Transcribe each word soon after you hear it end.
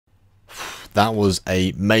That was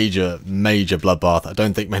a major bloodbath. I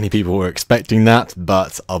don't think many people were expecting that,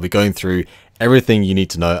 but I'll be going through everything you need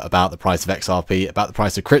to know about the price of XRP, about the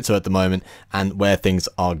price of crypto at the moment, and where things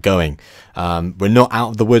are going. We're not out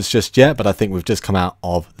of the woods just yet, but I think we've just come out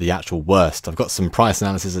of the actual worst. I've got some price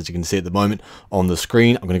analysis, as you can see at the moment, on the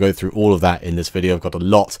screen. I'm going to go through all of that in this video. I've got a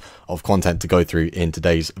lot of content to go through in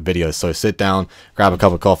today's video, so sit down, grab a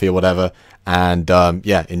cup of coffee or whatever, and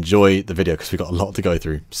yeah, enjoy the video because we've got a lot to go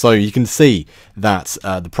through. So you can see that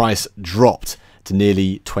the price dropped to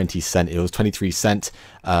nearly 20 cents. It was 23 cents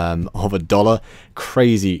of a dollar.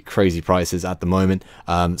 Crazy prices at the moment.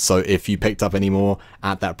 So if you picked up any more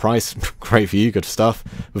at that price, great for you, good stuff.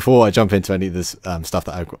 Before I jump into any of this stuff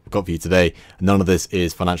that I've got for you today, none of this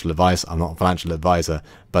is financial advice. I'm not a financial advisor,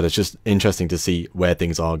 but it's just interesting to see where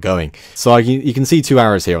things are going. So you can see two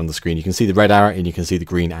arrows here on the screen. You can see the red arrow and you can see the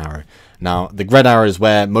green arrow. Now, the red arrow is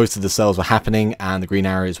where most of the sales were happening, and the green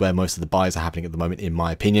arrow is where most of the buys are happening at the moment, in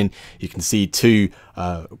my opinion. You can see two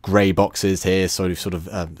grey boxes here, sort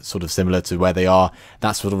of similar to where they are.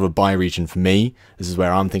 That's sort of a buy region for me. This is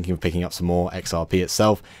where I'm thinking of picking up some more XRP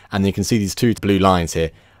itself. And you can see these two blue lines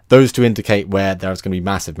here. Those two indicate where there's going to be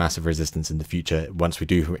massive resistance in the future once we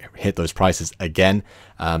do hit those prices again,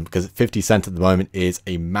 because 50 cents at the moment is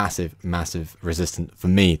a massive resistance for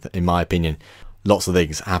me, in my opinion. Lots of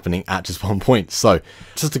things happening at just one point. So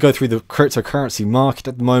just to go through the cryptocurrency market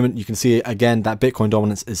at the moment, you can see again that Bitcoin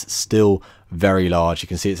dominance is still very large. You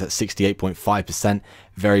can see it's at 68.5%,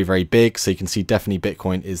 very big. So you can see definitely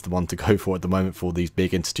Bitcoin is the one to go for at the moment for these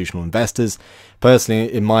big institutional investors.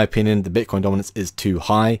 Personally, in my opinion, the Bitcoin dominance is too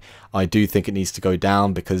high. I do think it needs to go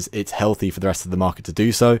down because it's healthy for the rest of the market to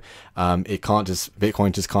do so.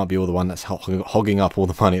 Bitcoin just can't be all the one that's hogging up all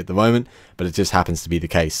the money at the moment, but it just happens to be the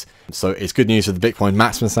case. So it's good news for the Bitcoin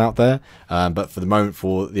maximalists out there, but for the moment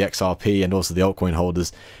for the XRP and also the altcoin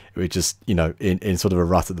holders, we're just, you know, in sort of a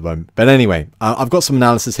rut at the moment. But anyway, I've got some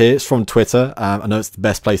analysis here. It's from Twitter. I know it's the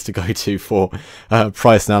best place to go to for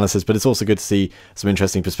price analysis, but it's also good to see some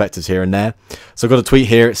interesting perspectives here and there. So I've got a tweet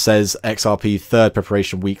here. It says XRP third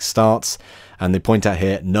preparation week starts. And they point out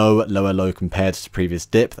here, no lower low compared to previous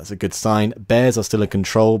dip. That's a good sign. Bears are still in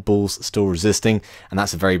control, bulls still resisting. And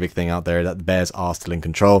that's a very big thing out there, that the bears are still in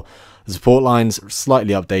control. The support lines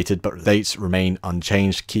slightly updated, but dates remain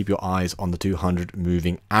unchanged. Keep your eyes on the 200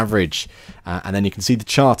 moving average. And then you can see the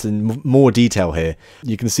chart in more detail here.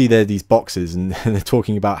 You can see there these boxes, and they're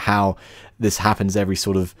talking about how this happens every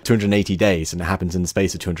sort of 280 days, and it happens in the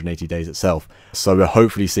space of 280 days itself. So we're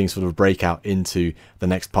hopefully seeing sort of a breakout into the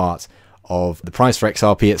next part of the price for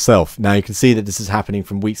XRP itself. Now you can see that this is happening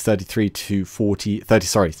from weeks 36 to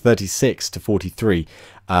 43.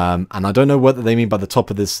 And I don't know what they mean by the top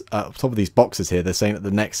of this, top of these boxes here. They're saying that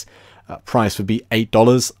the next price would be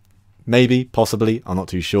 $8. Maybe, possibly, I'm not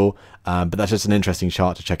too sure, but that's just an interesting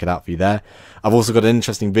chart to check it out for you there. I've also got an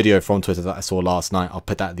interesting video from Twitter that I saw last night. I'll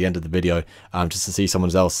put that at the end of the video just to see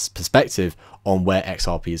someone else's perspective on where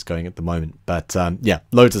XRP is going at the moment. But yeah,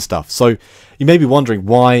 loads of stuff. So you may be wondering,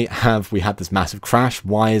 why have we had this massive crash?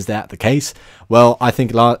 Why is that the case? Well, I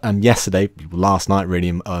think last night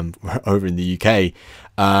really, over in the UK,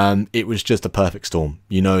 it was just a perfect storm.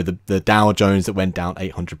 You know, the Dow Jones that went down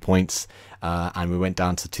 800 points, and we went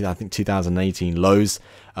down to I think 2018 lows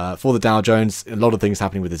for the Dow Jones. A lot of things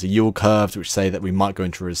happening with this yield curves, which say that we might go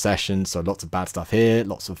into a recession. So lots of bad stuff here,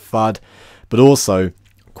 lots of FUD, but also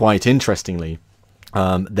quite interestingly,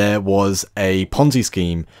 there was a Ponzi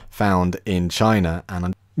scheme found in China.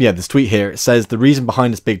 And yeah, this tweet here, it says the reason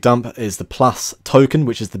behind this big dump is the Plus token,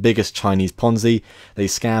 which is the biggest Chinese Ponzi. They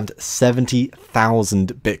scammed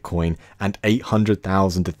 70,000 Bitcoin and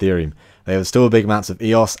 800,000 Ethereum. They have still big amounts of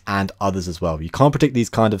EOS and others as well. You can't predict these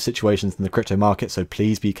kind of situations in the crypto market, so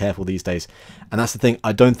please be careful these days. And that's the thing,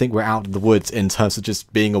 I don't think we're out of the woods in terms of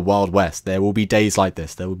just being a wild west. There will be days like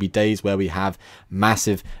this. There will be days where we have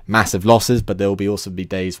massive losses, but there will also be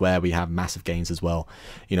days where we have massive gains as well.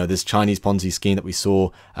 You know, this Chinese Ponzi scheme that we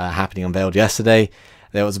saw happening unveiled yesterday,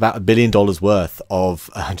 there was about $1 billion worth of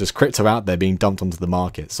just crypto out there being dumped onto the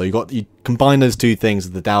market. So you combine those two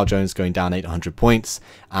things, the Dow Jones going down 800 points,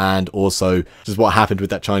 and also just what happened with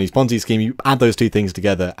that Chinese Ponzi scheme. You add those two things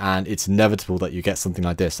together, and it's inevitable that you get something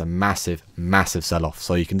like this, a massive sell-off.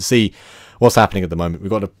 So you can see what's happening at the moment. We've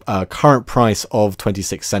got a current price of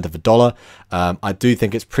 26 cents of a dollar. I do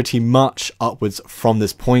think it's pretty much upwards from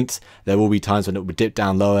this point. There will be times when it will dip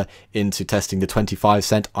down lower into testing the 25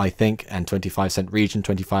 cent, I think, and 25 cent region,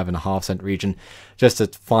 25.5 cent region, just to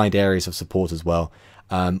find areas of support as well.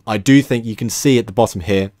 I do think you can see at the bottom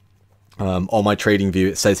here, On my trading view,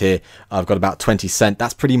 it says here I've got about 20 cent.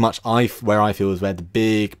 That's pretty much where I feel is where the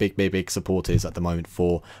big support is at the moment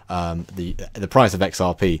for the price of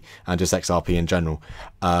XRP and just XRP in general.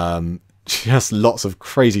 Just lots of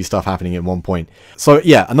crazy stuff happening at one point. So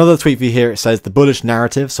yeah, another tweet view here. It says the bullish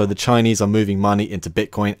narrative. So the Chinese are moving money into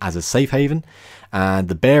Bitcoin as a safe haven. And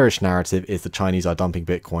the bearish narrative is the Chinese are dumping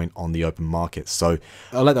Bitcoin on the open market. So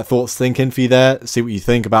I'll let that thoughts think in for you there. See what you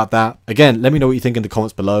think about that. Again, let me know what you think in the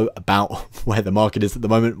comments below about where the market is at the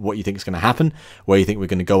moment, what you think is going to happen, where you think we're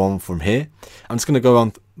going to go on from here. I'm just going to go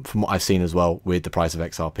on from what I've seen as well with the price of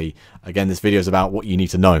XRP. Again, this video is about what you need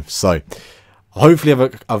to know. So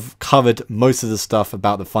hopefully I've covered most of the stuff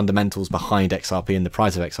about the fundamentals behind XRP and the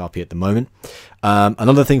price of XRP at the moment.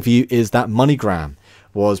 Another thing for you is that MoneyGram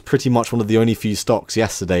was pretty much one of the only few stocks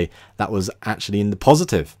yesterday that was actually in the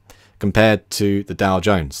positive compared to the Dow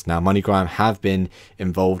Jones. Now, MoneyGram have been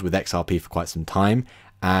involved with XRP for quite some time,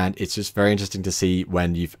 and it's just very interesting to see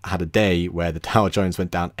when you've had a day where the Dow Jones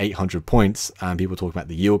went down 800 points and people talking about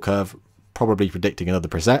the yield curve, probably predicting another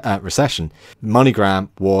recession. MoneyGram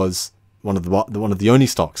was one of the only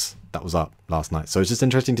stocks that was up last night. So it's just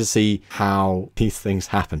interesting to see how these things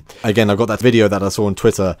happen. Again, I've got that video that I saw on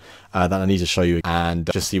Twitter that I need to show you and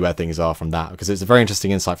just see where things are from that, because it's a very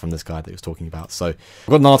interesting insight from this guy that he was talking about. So I've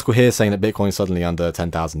got an article here saying that Bitcoin is suddenly under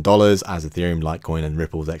 $10,000 as Ethereum, Litecoin and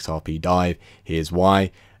Ripple's XRP dive. Here's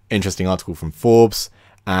why. Interesting article from Forbes.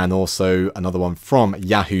 And also another one from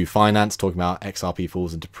Yahoo Finance talking about XRP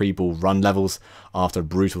falls into pre-bull run levels after a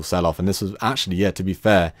brutal sell-off. And this was actually, yeah, to be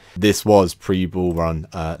fair, this was pre-bull run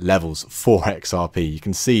levels for XRP. You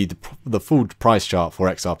can see the full price chart for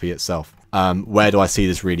XRP itself. Where do I see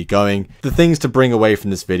this really going? The things to bring away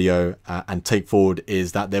from this video and take forward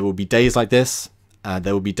is that there will be days like this.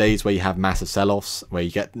 There will be days where you have massive sell-offs, where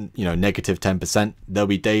you get, negative 10%. There'll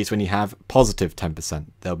be days when you have positive 10%.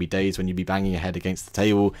 There'll be days when you'll be banging your head against the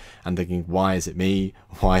table and thinking, why is it me?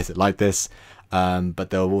 Why is it like this?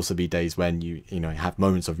 But there'll also be days when you have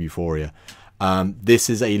moments of euphoria.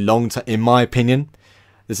 This is a long-term, in my opinion,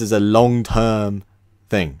 this is a long-term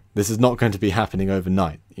thing. This is not going to be happening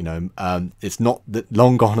overnight. It's not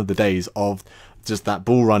long gone are the days of just that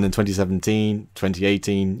bull run in 2017,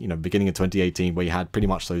 2018, beginning of 2018, where you had pretty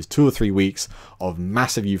much those 2 or 3 weeks of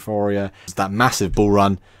massive euphoria. It's that massive bull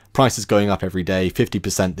run, prices going up every day,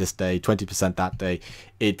 50% this day, 20% that day.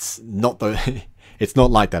 It's not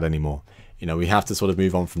like that anymore. We have to sort of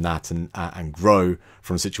move on from that and grow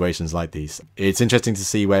from situations like these. It's interesting to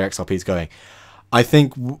see where XRP is going. I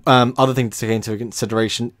think other thing to take into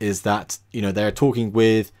consideration is that, they're talking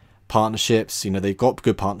with partnerships. They've got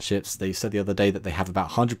good partnerships. They said the other day that they have about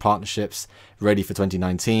 100 partnerships ready for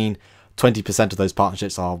 2019. 20% of those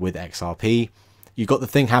partnerships are with XRP. You've got the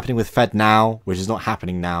thing happening with Fed now, which is not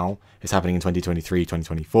happening now. It's happening in 2023,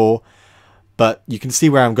 2024. But you can see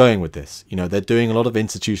where I'm going with this. They're doing a lot of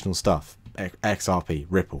institutional stuff. XRP,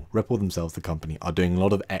 Ripple themselves, the company, are doing a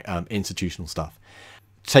lot of institutional stuff.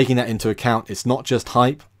 Taking that into account, it's not just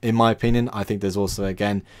hype, in my opinion. I think there's also,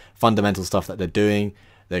 again, fundamental stuff that they're doing.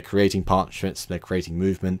 They're creating partnerships, they're creating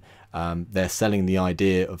movement. They're selling the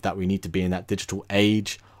idea of that we need to be in that digital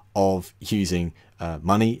age of using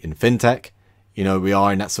money in fintech. We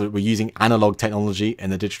are in that sort of, we're using analog technology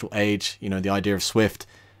in the digital age. The idea of Swift,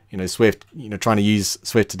 Swift, trying to use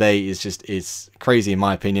Swift today is crazy in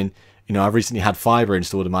my opinion. I've recently had fiber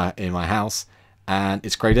installed in my house, and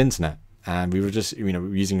it's great internet. And we were just,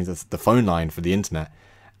 we're using the phone line for the internet,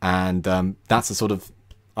 and that's the sort of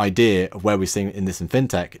idea of where we're seeing in this in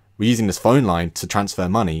fintech. We're using this phone line to transfer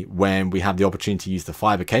money when we have the opportunity to use the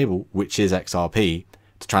fiber cable, which is XRP,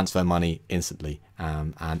 to transfer money instantly.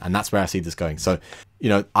 And that's where I see this going. So,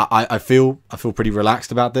 I feel pretty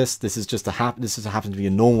relaxed about this. This is just this happens to be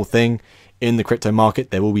a normal thing in the crypto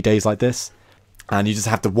market. There will be days like this, and you just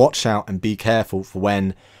have to watch out and be careful for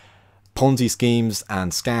when Ponzi schemes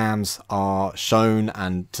and scams are shown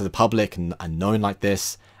and to the public and known like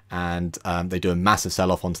this. And they do a massive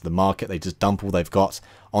sell-off onto the market. They just dump all they've got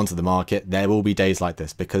onto the market. There will be days like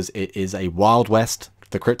this because it is a wild west.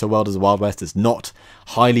 The crypto world is a wild west. It's not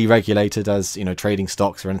highly regulated as trading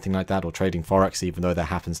stocks or anything like that, or trading forex, even though there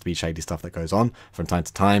happens to be shady stuff that goes on from time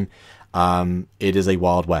to time. It is a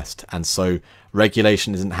wild west, and so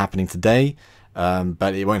regulation isn't happening today,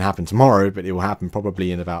 but it won't happen tomorrow. But it will happen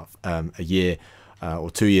probably in about a year.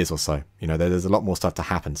 Or 2 years or so. There's a lot more stuff to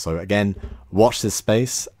happen. So again, watch this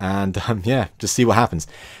space and yeah, just see what happens.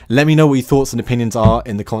 Let me know what your thoughts and opinions are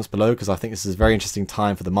in the comments below, because I think this is a very interesting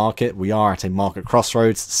time for the market. We are at a market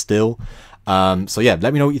crossroads still. So yeah,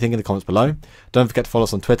 let me know what you think in the comments below. Don't forget to follow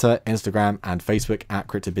us on Twitter, Instagram and Facebook at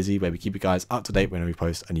CryptoBusy, where we keep you guys up to date when we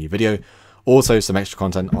post a new video. Also some extra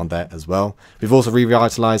content on there as well. We've also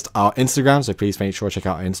revitalized our Instagram, so please make sure to check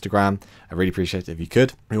out our Instagram. I really appreciate it if you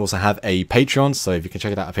could. We also have a Patreon, so if you can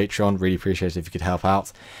check it out, a Patreon, really appreciate it if you could help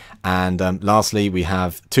out. And lastly, we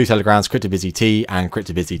have 2 Telegrams, CryptoBusyT and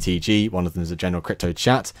CryptoBusyTG. One of them is a general crypto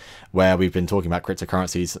chat where we've been talking about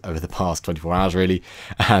cryptocurrencies over the past 24 hours really,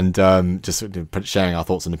 and just sharing our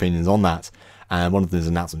thoughts and opinions on that. And one of them is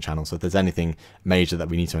an announcement channel, so if there's anything major that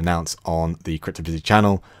we need to announce on the CryptoBusy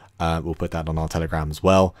channel, we'll put that on our Telegram as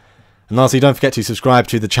well. And lastly, don't forget to subscribe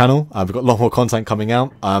to the channel. We've got a lot more content coming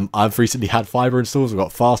out. I've recently had fiber installs. We've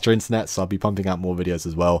got faster internet, so I'll be pumping out more videos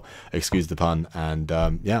as well. Excuse the pun. And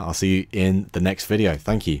yeah, I'll see you in the next video.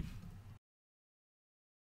 Thank you.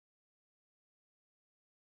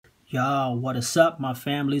 Yo, what is up, my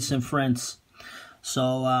families and friends?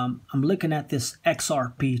 So I'm looking at this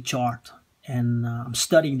XRP chart, and I'm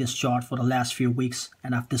studying this chart for the last few weeks,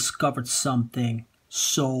 and I've discovered something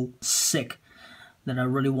so sick that I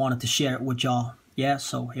really wanted to share it with y'all. Yeah,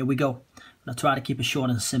 so here we go. I'm gonna try to keep it short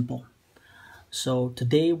and simple. So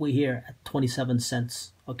today we're here at 27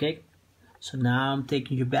 cents, okay? So now I'm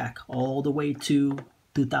taking you back all the way to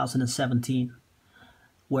 2017,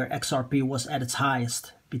 where XRP was at its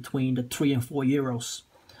highest between the 3 and 4 euros.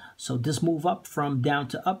 So this move up from down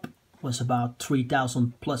to up was about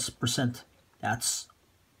 3,000+%. That's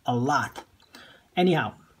a lot.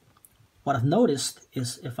 Anyhow, what I've noticed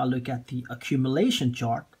is, if I look at the accumulation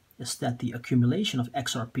chart, is that the accumulation of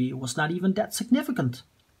XRP was not even that significant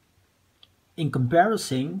in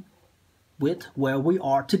comparison with where we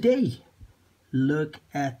are today. Look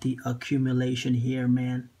at the accumulation here,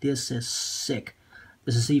 man. This is sick.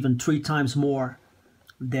 This is even 3 times more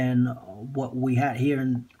than what we had here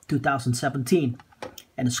in 2017.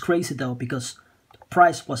 And it's crazy though, because the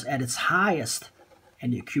price was at its highest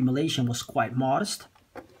and the accumulation was quite modest.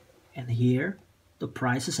 And here the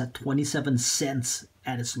price is at 27 cents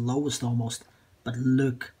at its lowest almost. But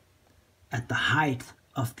look at the height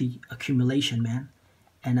of the accumulation, man,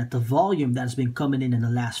 and at the volume that has been coming in the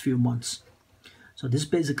last few months. So this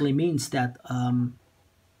basically means that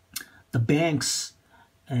the banks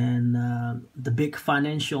and the big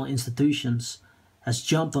financial institutions has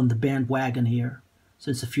jumped on the bandwagon here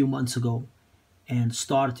since a few months ago and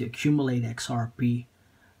started to accumulate XRP,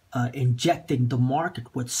 injecting the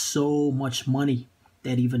market with so much money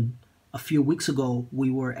that even a few weeks ago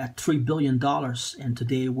we were at $3 billion and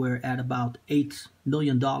today we're at about $8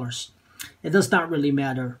 million. It does not really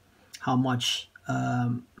matter how much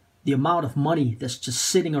the amount of money that's just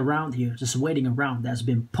sitting around here, just waiting around, that's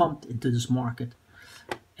been pumped into this market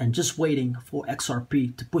and just waiting for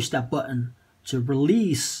XRP to push that button to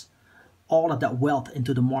release all of that wealth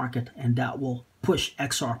into the market, and that will push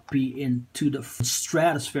XRP into the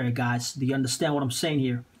stratosphere, guys. Do you understand what I'm saying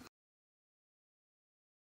here?